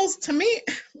almost, to me,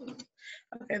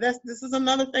 okay, this is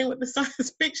another thing with the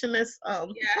science fiction. I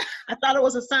thought it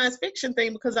was a science fiction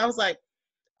thing, because I was like,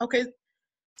 okay,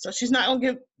 so she's not gonna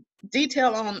give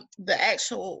detail on the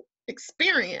actual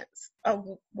experience of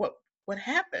what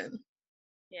happened.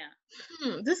 Yeah.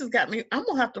 This has got me. I'm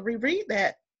gonna have to reread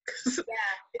that. Yeah,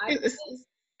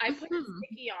 I put a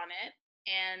sticky on it,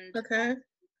 and okay,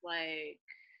 like,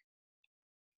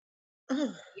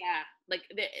 yeah, like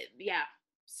yeah.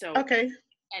 So okay.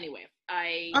 Anyway,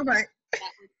 all right.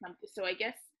 That was something. So I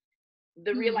guess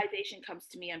the realization comes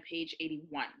to me on page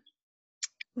 81.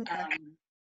 Okay.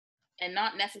 And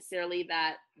not necessarily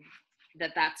that's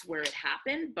where it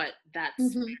happened, but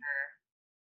that's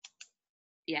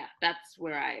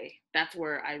where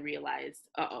I realized,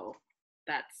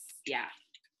 it's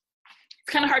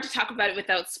kind of hard to talk about it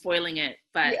without spoiling it,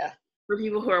 but for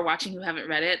people who are watching who haven't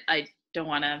read it, I don't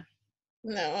want to.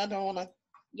 No, I don't want to.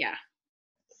 Yeah.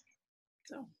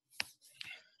 So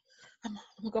I'm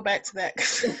gonna go back to that.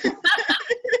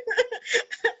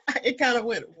 It kind of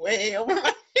went way over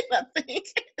my head, I think.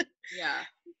 Yeah.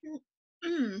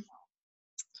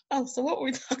 Oh, so what were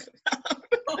we talking about?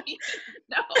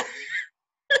 No.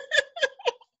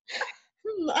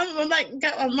 I'm like,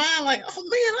 got my mind like, oh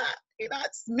man, I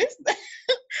just missed that.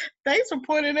 Thanks for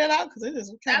pointing that out, because it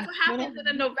is. That's what happens in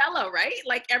a novella, right?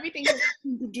 Like everything goes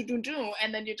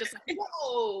and then you're just like,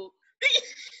 whoa.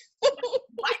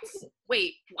 What?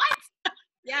 Wait, what?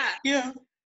 Yeah. Yeah.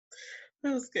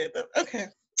 That was good. Okay.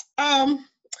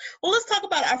 Well, let's talk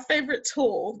about our favorite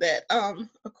tool that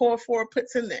Okorafor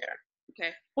puts in there.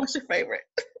 Okay. What's your favorite?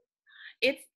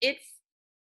 It's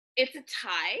a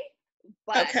tie,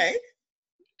 but okay.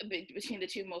 Between the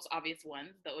two most obvious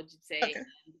ones, that would say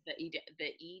the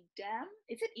EDAM.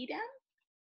 Is it EDAM?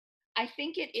 I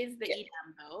think it is the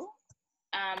EDAM though.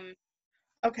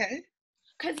 Okay.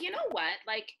 Because you know what,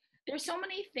 like there's so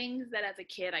many things that as a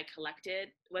kid I collected,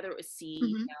 whether it was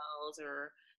seashells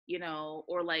or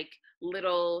or like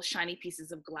little shiny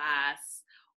pieces of glass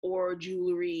or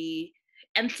jewelry,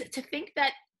 and to think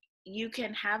that you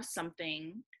can have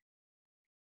something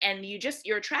and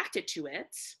you're attracted to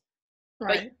it,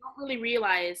 but you don't really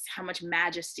realize how much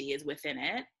majesty is within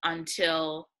it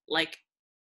until like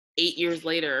 8 years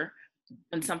later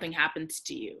when something happens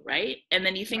to you, right? And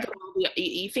then you think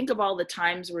of all the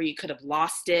times where you could have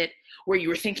lost it, where you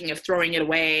were thinking of throwing it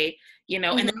away, and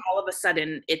then all of a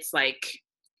sudden it's like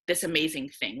this amazing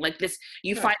thing. Like this,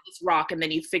 you find this rock and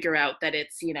then you figure out that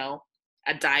it's,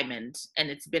 a diamond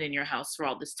and it's been in your house for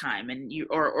all this time, and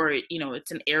or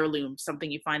it's an heirloom,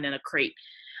 something you find in a crate.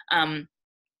 And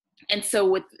so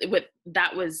with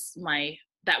that was my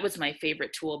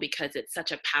favorite tool, because it's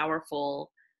such a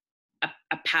powerful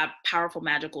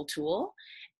magical tool.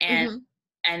 And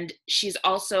she's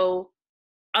also,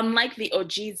 unlike the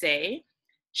Ojize,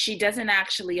 she doesn't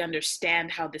actually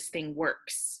understand how this thing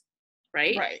works,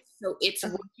 right? So it's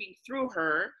working through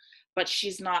her, but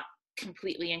she's not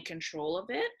completely in control of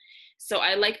it. So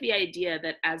I like the idea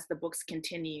that as the books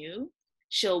continue,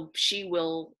 she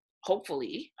will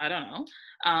hopefully, I don't know,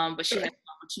 but she has an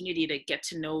opportunity to get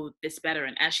to know this better,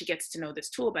 and as she gets to know this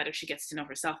tool better, she gets to know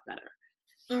herself better.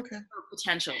 Okay. Her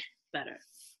potential better.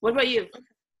 What about you?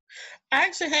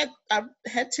 I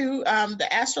had to the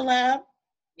Astrolab,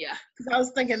 Yeah. because I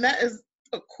was thinking that is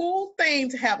a cool thing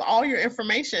to have all your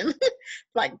information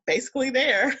like basically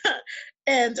there.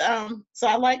 And so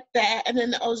I like that. And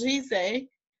then the Ojize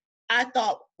I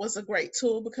thought was a great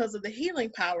tool because of the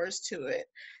healing powers to it.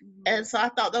 And so I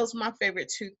thought those were my favorite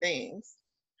two things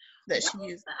that What she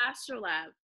is used. the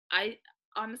Astrolab? I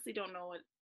honestly don't know what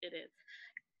it is.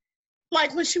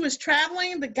 Like when she was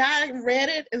traveling, the guy read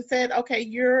it and said, okay,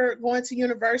 you're going to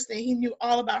university. And he knew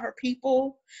all about her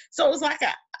people. So it was like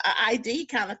a ID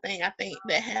kind of thing, I think,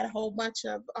 that had a whole bunch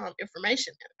of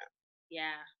information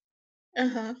Yeah, in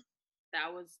it. Uh-huh.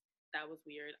 that was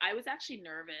weird. I was actually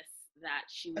nervous that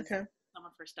Okay. some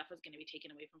of her stuff was going to be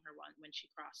taken away from her when she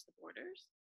crossed the borders.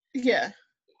 Yeah.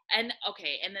 And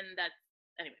okay, and then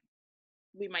anyway,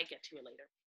 we might get to it later.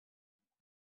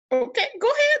 Okay, go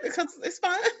ahead because it's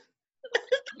fine.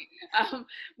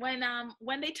 When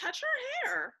they touch her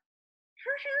hair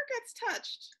gets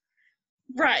touched.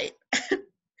 Right.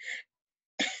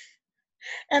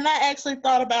 And I actually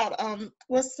thought about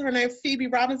what's her name, Phoebe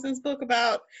Robinson's book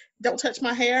about "Don't Touch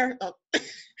My Hair." And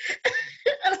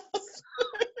I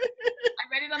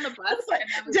read it on the bus. Like,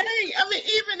 dang! I mean,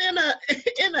 even in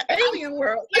an alien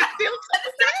world, they still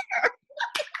touch their hair.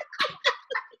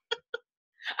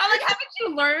 I'm like, haven't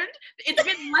you learned? It's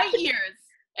been light years,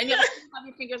 and you're like, have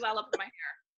your fingers all up in my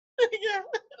hair. Yeah.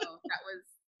 So that was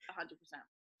 100%.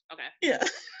 Okay. Yeah.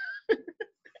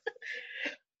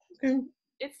 Okay.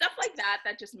 It's stuff like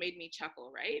that just made me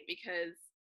chuckle, right? Because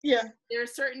yeah, there are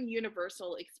certain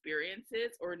universal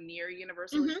experiences or near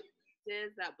universal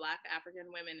experiences that Black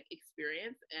African women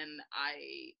experience, and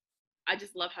I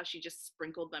just love how she just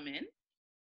sprinkled them in.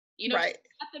 You know, right.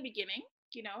 at the beginning,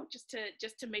 you know, just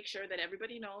to make sure that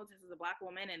everybody knows this is a Black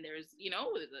woman and there's, you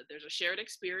know, there's a shared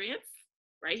experience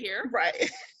right here. Right.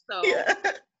 So yeah.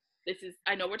 this is,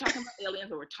 I know we're talking about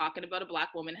aliens, but we're talking about a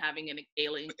Black woman having an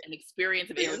experience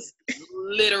of aliens,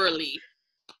 literally.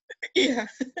 Yeah.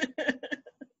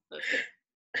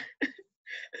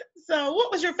 So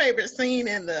what was your favorite scene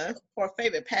or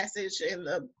favorite passage in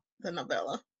the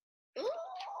novella? Ooh,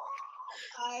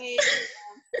 I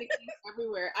sticking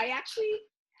everywhere. I actually,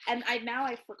 and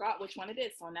I forgot which one it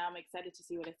is, so now I'm excited to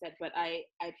see what I said. But I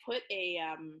put a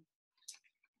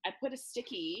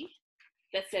sticky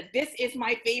that said, "This is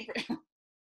my favorite."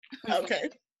 Okay.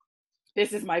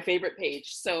 This is my favorite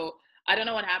page. So I don't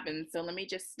know what happened. So let me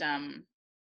just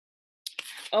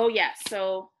oh yeah.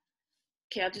 So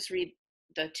okay, I'll just read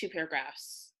the 2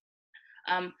 paragraphs.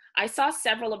 I saw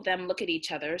several of them look at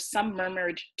each other. Some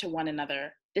murmured to one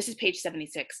another. This is page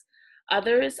 76.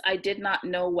 Others I did not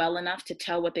know well enough to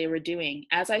tell what they were doing.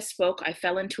 As I spoke, I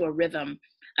fell into a rhythm,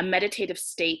 a meditative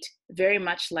state, very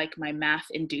much like my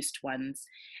math-induced ones,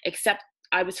 except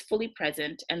I was fully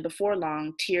present, and before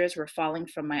long, tears were falling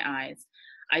from my eyes.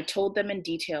 I told them in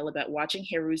detail about watching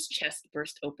Heru's chest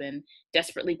burst open,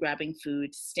 desperately grabbing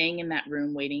food, staying in that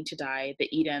room waiting to die, the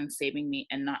Eden saving me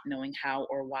and not knowing how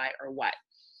or why or what.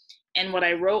 And what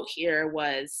I wrote here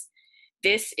was,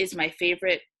 this is my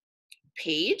favorite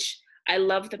page. I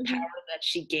love the power that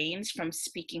she gains from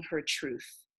speaking her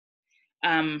truth.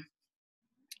 I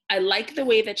like the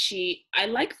way that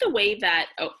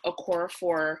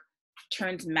Okorafor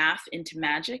turns math into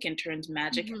magic and turns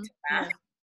magic into math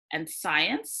and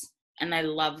science. And I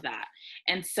love that.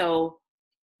 And so,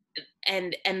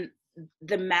 and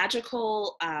the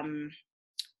magical,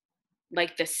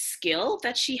 like the skill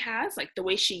that she has, like the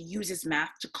way she uses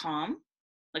math to calm,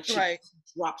 like she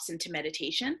drops into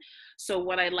meditation. So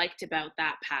what I liked about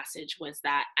that passage was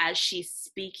that as she's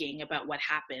speaking about what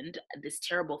happened, this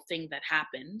terrible thing that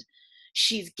happened,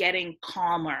 she's getting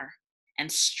calmer and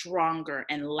stronger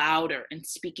and louder and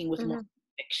speaking with more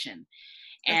conviction.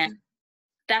 And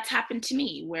that's happened to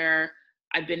me, where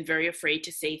I've been very afraid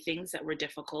to say things that were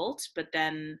difficult, but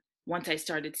then once I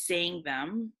started saying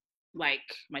them, like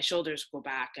my shoulders go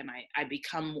back and I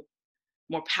become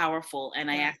more powerful,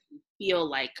 and I actually feel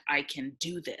like I can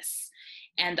do this.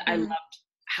 And I loved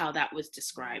how that was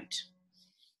described.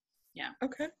 Yeah.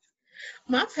 Okay.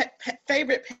 My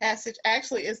favorite passage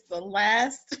actually is the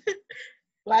last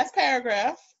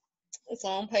paragraph. It's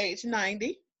on page 90.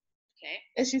 Okay.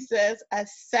 And she says, I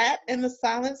sat in the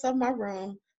silence of my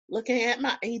room looking at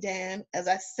my Eden as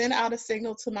I sent out a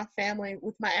signal to my family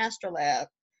with my astrolabe.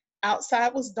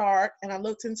 Outside was dark, and I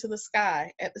looked into the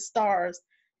sky at the stars,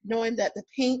 knowing that the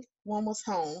pink one was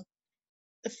home.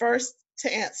 The first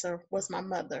to answer was my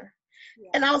mother. Yeah.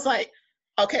 And I was like,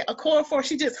 okay, Okorafor,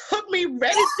 she just hooked me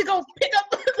ready to go pick up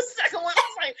the second one. I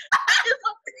was like,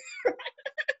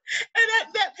 and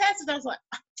that passage, I was like,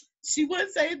 she would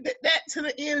say that to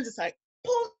the end, just like,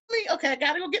 pull me. Okay, I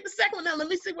gotta go get the second one now. Let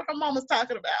me see what her mama's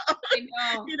talking about. I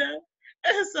know. You know.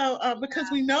 And so,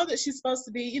 because we know that she's supposed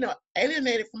to be, you know,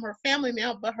 alienated from her family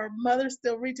now, but her mother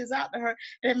still reaches out to her,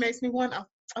 and it makes me wonder,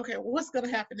 okay, what's going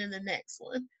to happen in the next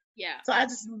one? Yeah. So I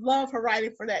just love her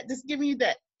writing for that. Just giving you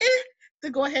that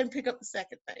to go ahead and pick up the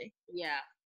second thing. Yeah.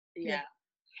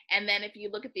 And then if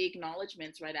you look at the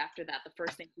acknowledgments right after that, the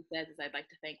first thing she says is, "I'd like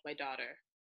to thank my daughter."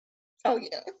 Oh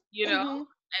yeah. You know,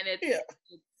 and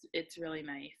it's really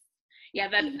nice. Yeah,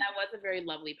 that was a very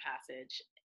lovely passage.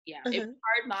 Yeah, it was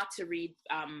hard not to read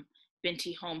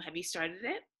Binti Home. Have you started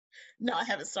it? No, I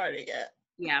haven't started yet.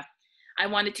 Yeah, I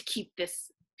wanted to keep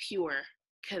this pure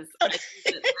because I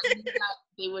knew that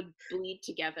they would bleed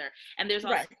together. And there's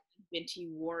also Binti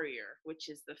Warrior, which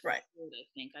is the third, I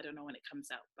think. I don't know when it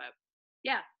comes out, but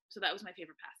yeah. So that was my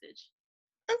favorite passage.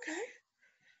 Okay.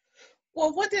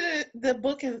 Well, what did the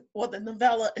book the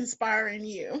novella inspire in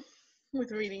you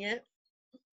with reading it?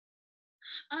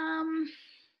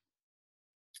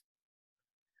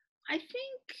 I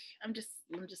think I'm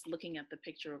just looking at the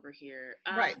picture over here.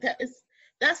 Right,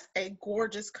 that's a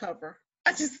gorgeous cover.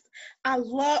 I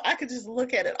could just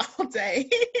look at it all day.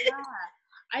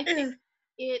 I think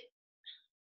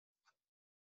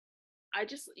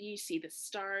you see the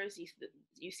stars,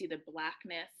 you see the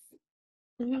blackness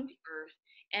of the earth.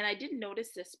 And I didn't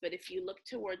notice this, but if you look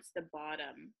towards the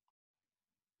bottom,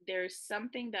 there's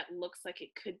something that looks like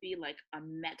it could be like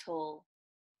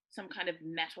some kind of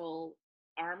metal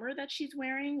armor that she's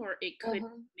wearing, or it could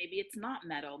maybe it's not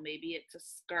metal, maybe it's a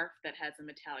scarf that has a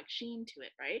metallic sheen to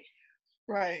it, right?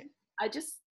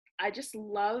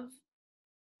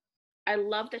 I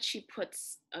love that she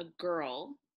puts a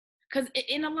girl, because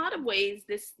in a lot of ways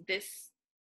this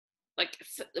like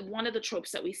one of the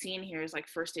tropes that we see in here is like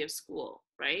first day of school,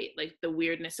 right? Like the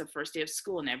weirdness of first day of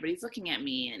school, and everybody's looking at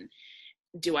me, and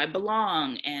do I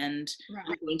belong? And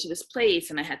I'm going to this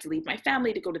place, and I had to leave my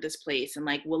family to go to this place, and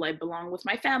like, will I belong with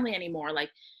my family anymore?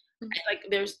 Like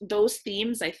there's those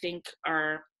themes, I think,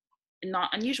 are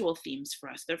not unusual themes for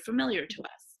us. They're familiar to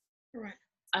us,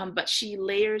 but she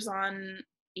layers on,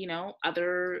 you know,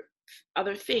 other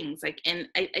things, like, and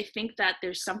I think that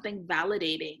there's something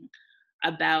validating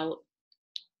about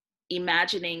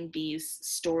imagining these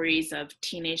stories of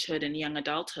teenagehood and young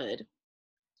adulthood,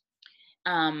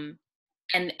 and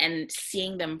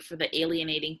seeing them for the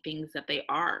alienating things that they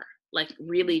are. Like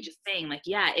really just saying like,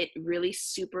 yeah, it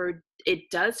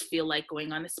does feel like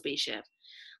going on a spaceship.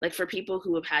 Like for people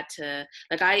who have had to,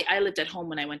 like I lived at home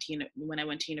when I went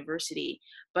to university,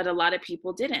 but a lot of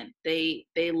people didn't. They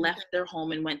left their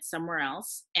home and went somewhere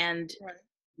else, and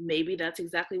maybe that's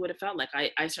exactly what it felt like.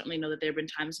 I certainly know that there have been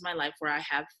times in my life where I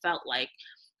have felt like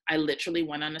I literally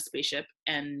went on a spaceship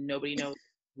and nobody knows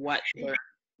what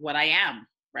I am,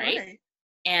 right?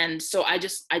 And so I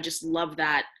just love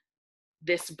that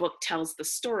this book tells the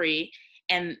story,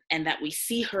 and that we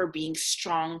see her being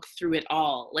strong through it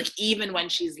all. Like even when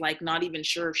she's like not even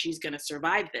sure if she's going to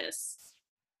survive this,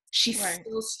 she's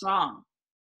still strong.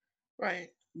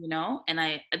 You know? And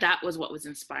that was what was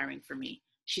inspiring for me.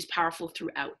 She's powerful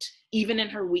throughout, even in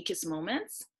her weakest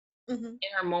moments, in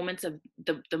her moments of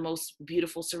the most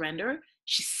beautiful surrender,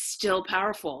 she's still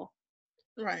powerful.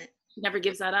 She never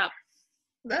gives that up.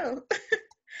 No.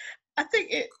 I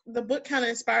think the book kind of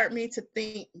inspired me to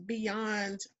think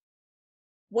beyond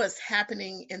what's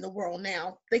happening in the world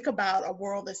now. Think about a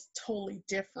world that's totally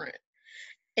different.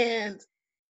 And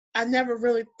I never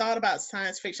really thought about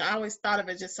science fiction. I always thought of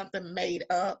it just something made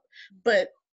up, but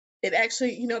it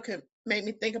actually, you know, could make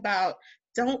me think about,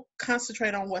 don't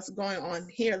concentrate on what's going on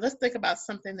here. Let's think about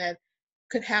something that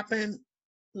could happen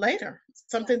later,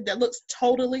 something that looks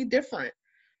totally different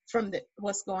from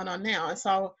what's going on now. And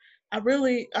so I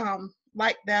really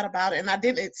like that about it, and I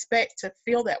didn't expect to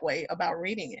feel that way about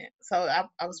reading it. So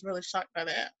I was really shocked by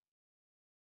that.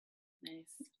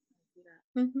 Nice.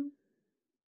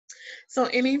 So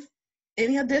any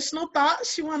additional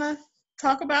thoughts you want to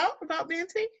talk about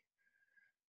Binti?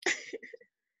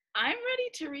 I'm ready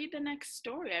to read the next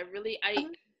story.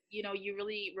 You know, you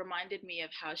really reminded me of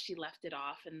how she left it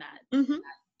off, and that,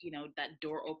 you know, that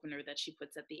door opener that she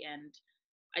puts at the end.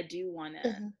 I do want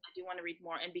to read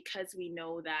more, and because we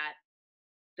know that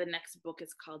the next book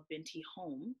is called Binti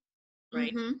Home,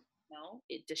 right? No,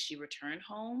 does she return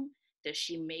home? Does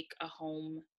she make a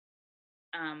home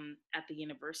at the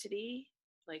university?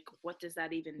 Like, what does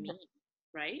that even mean,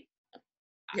 right?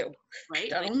 Yeah,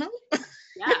 right. I don't know.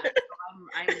 Yeah, so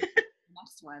I'm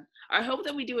next one. I hope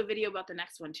that we do a video about the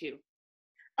next one too.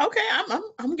 Okay,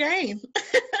 I'm game.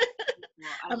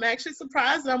 I'm actually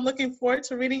surprised. I'm looking forward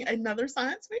to reading another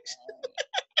science fiction.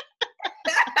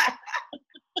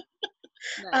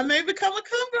 Nice. I may become a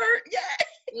convert. Yay!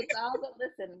 It's all but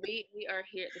listen, we are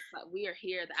here. We are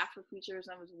here. The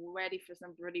Afrofuturism is ready for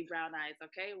some pretty brown eyes.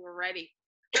 Okay, we're ready.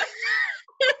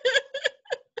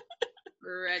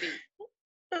 We're ready.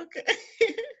 Okay.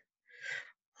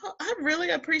 Well, I really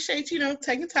appreciate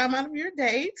taking time out of your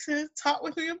day to talk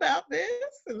with me about this.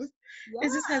 And Yeah.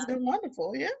 it just has been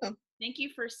wonderful. Yeah. Thank you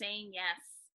for saying yes.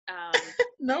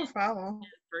 No problem.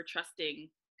 For trusting,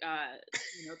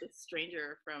 this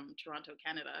stranger from Toronto,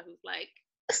 Canada, who's like,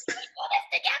 let's do this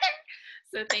together.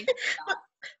 So thank you for that.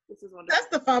 This is wonderful. That's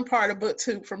the fun part of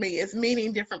BookTube for me, is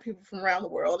meeting different people from around the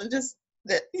world, and just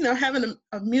that, having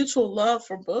a mutual love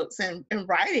for books and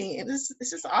writing. And it's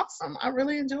just awesome. I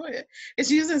really enjoy it.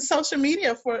 It's using social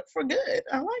media for good.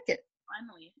 I like it.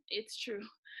 Finally, it's true.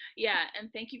 Yeah,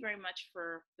 and thank you very much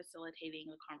for facilitating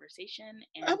the conversation.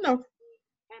 And oh, no.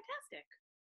 Fantastic.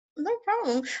 No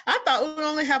problem. I thought we would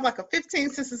only have like a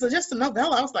 15 sentences, so just a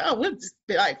novella. I was like, oh, we'll just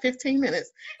be like 15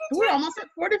 minutes. We're almost at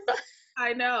 45.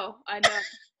 I know.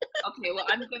 Okay, well,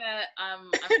 I'm gonna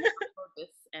upload this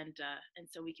and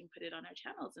so we can put it on our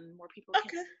channels and more people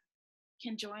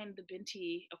can join the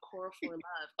Binti Okorafor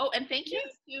love. Oh, and thank you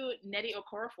to Nnedi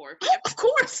Okorafor. Of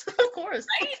course. Right? Of course.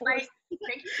 Like,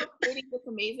 thank you for creating this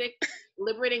amazing,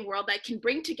 liberating world that can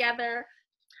bring together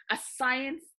a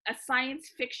science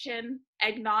fiction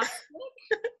agnostic,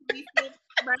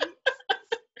 right?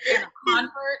 And a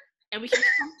convert, and we can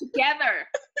come together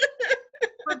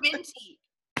for Binti.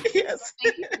 Yes.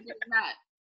 Thank you for doing that.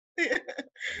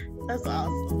 That's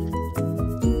awesome.